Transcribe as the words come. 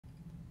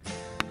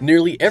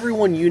Nearly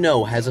everyone you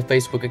know has a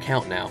Facebook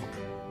account now.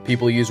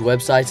 People use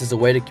websites as a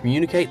way to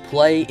communicate,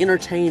 play,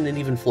 entertain, and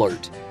even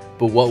flirt.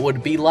 But what would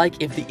it be like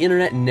if the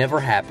internet never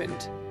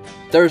happened?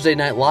 Thursday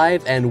Night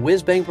Live and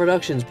Whiz Bang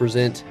Productions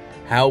present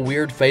How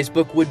Weird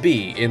Facebook Would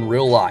Be in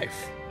Real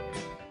Life.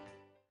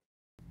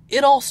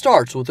 It all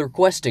starts with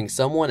requesting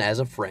someone as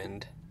a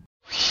friend.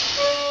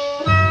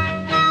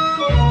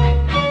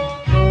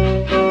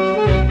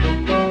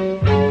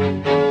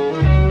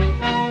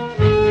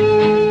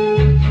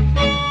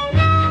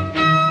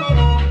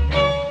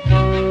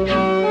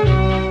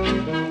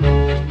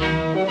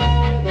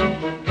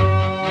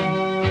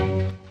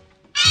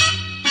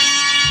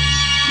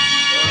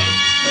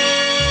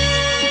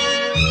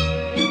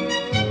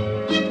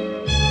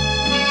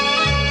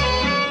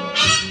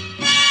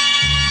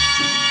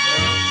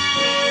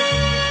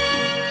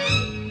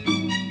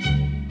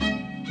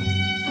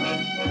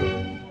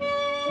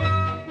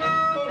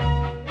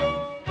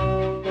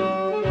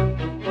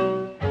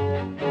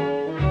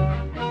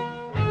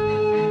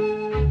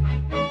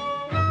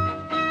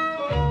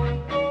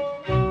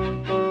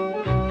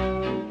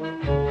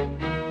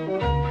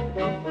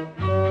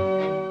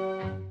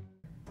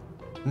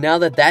 Now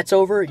that that's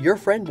over, your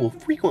friend will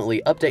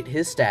frequently update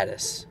his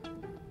status.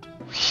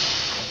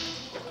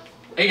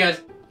 Hey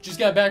guys, just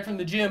got back from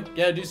the gym.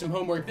 Gotta do some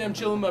homework. Then I'm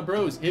chilling with my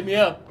bros. Hit me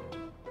up.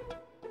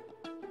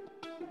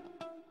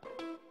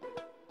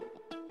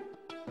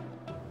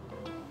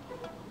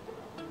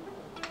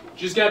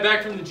 Just got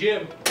back from the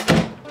gym.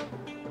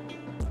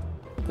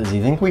 Does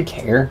he think we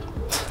care?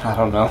 I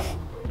don't know.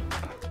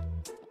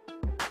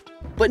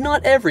 But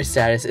not every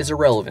status is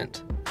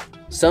irrelevant.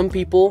 Some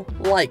people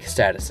like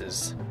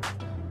statuses.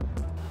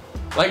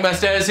 Like my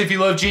status if you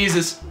love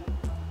Jesus.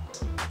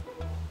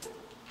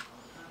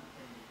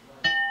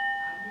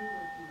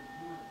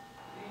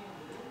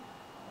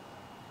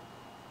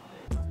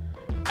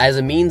 As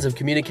a means of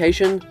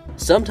communication,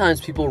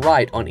 sometimes people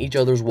write on each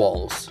other's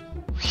walls.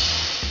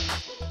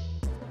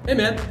 Hey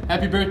man,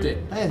 happy birthday.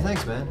 Hey,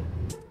 thanks, man.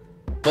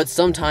 But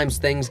sometimes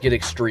things get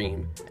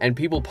extreme, and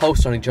people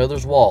post on each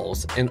other's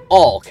walls in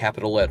all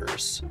capital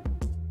letters.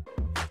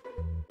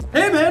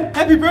 Hey man,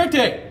 happy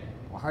birthday.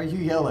 Why are you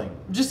yelling?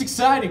 I'm just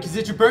excited because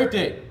it's your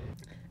birthday.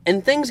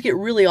 And things get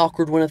really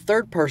awkward when a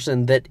third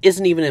person that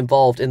isn't even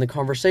involved in the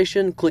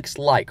conversation clicks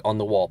like on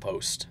the wall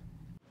post.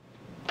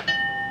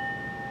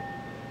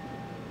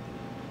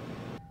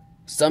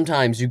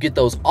 Sometimes you get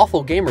those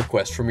awful game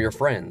requests from your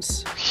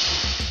friends.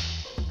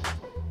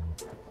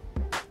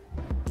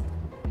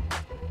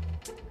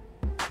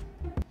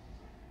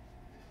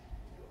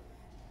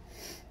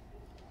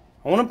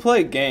 I want to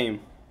play a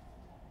game.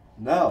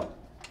 No.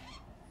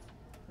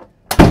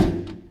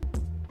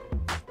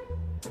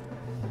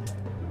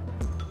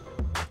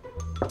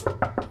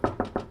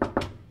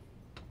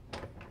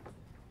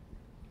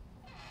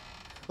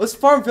 Let's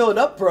farm fill it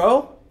up,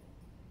 bro.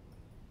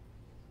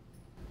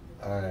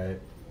 Alright.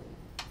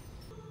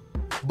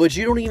 But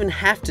you don't even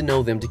have to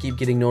know them to keep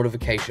getting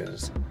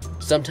notifications.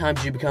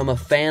 Sometimes you become a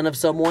fan of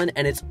someone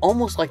and it's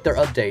almost like their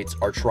updates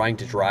are trying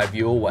to drive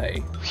you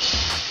away.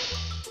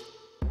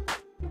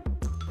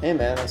 Hey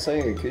man, I saw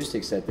your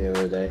acoustic set the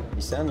other day.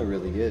 You sounded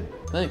really good.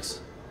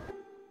 Thanks.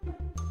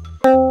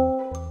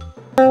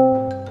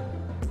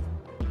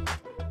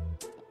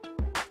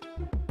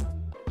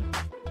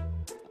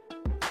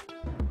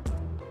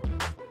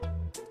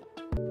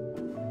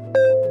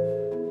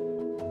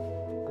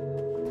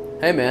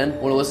 Hey man,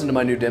 wanna listen to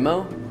my new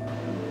demo?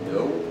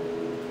 No.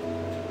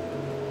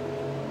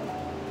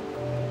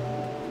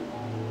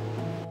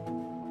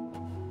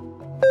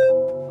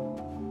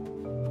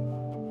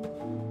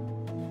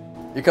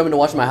 You're coming to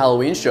watch my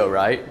Halloween show,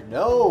 right?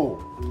 No.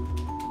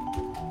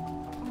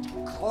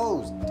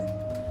 Closed.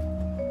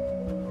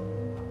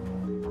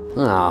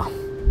 Ah.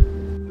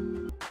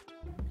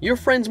 Your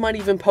friends might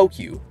even poke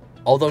you,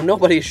 although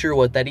nobody is sure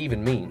what that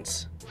even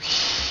means.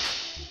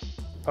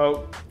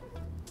 Oh.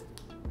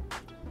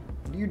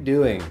 What are you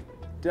doing?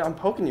 Dude, I'm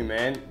poking you,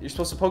 man. You're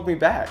supposed to poke me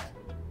back.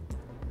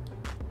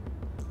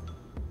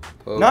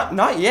 Poke?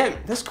 Not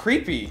yet. That's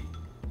creepy.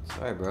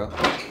 Sorry, bro.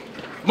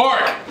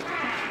 Mark!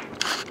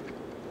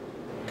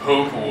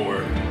 Poke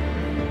war.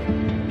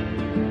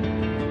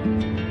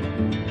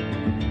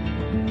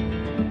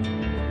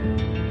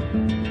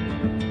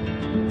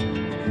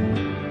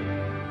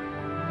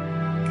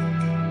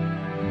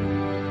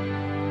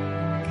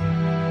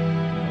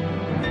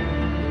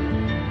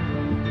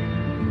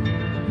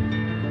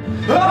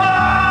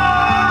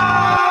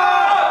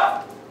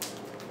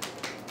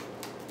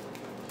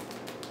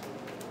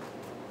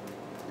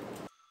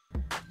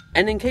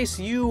 And in case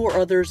you or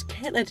others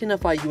can't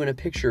identify you in a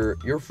picture,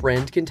 your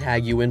friend can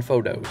tag you in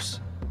photos.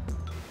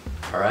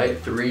 Alright,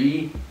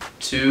 3,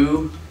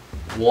 2,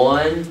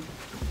 1.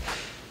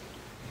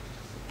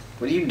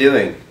 What are you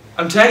doing?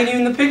 I'm tagging you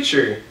in the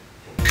picture.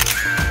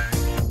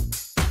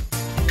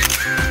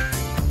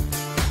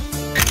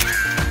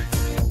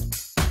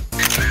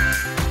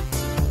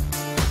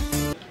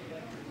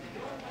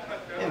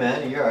 Hey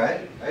man, you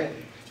alright? Right?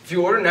 If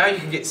you order now, you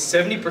can get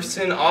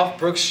 70% off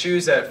Brooks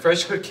shoes at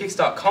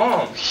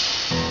freshcookkicks.com.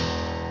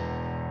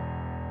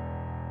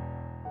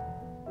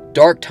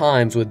 Dark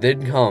times would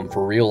then come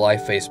for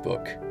real-life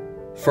Facebook.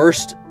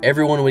 First,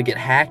 everyone would get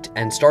hacked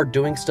and start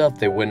doing stuff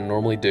they wouldn't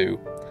normally do.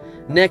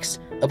 Next,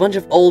 a bunch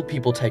of old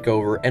people take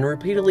over and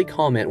repeatedly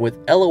comment with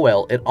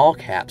LOL in all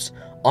caps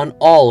on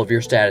all of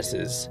your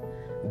statuses.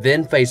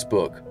 Then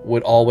Facebook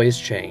would always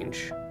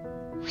change.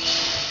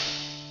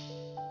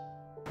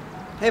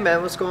 Hey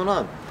man, what's going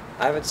on?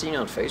 I haven't seen you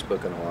on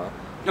Facebook in a while.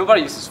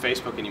 Nobody uses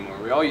Facebook anymore.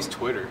 We all use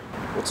Twitter.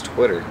 What's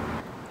Twitter?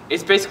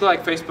 It's basically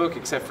like Facebook,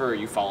 except for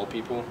you follow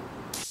people.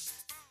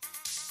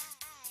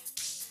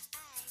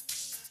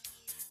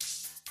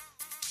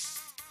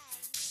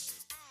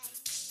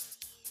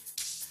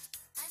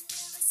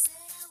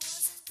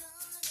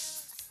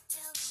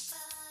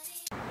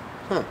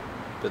 Huh,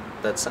 but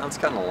that sounds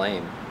kind of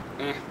lame.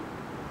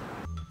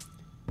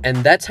 And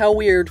that's how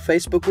weird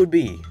Facebook would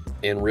be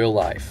in real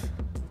life.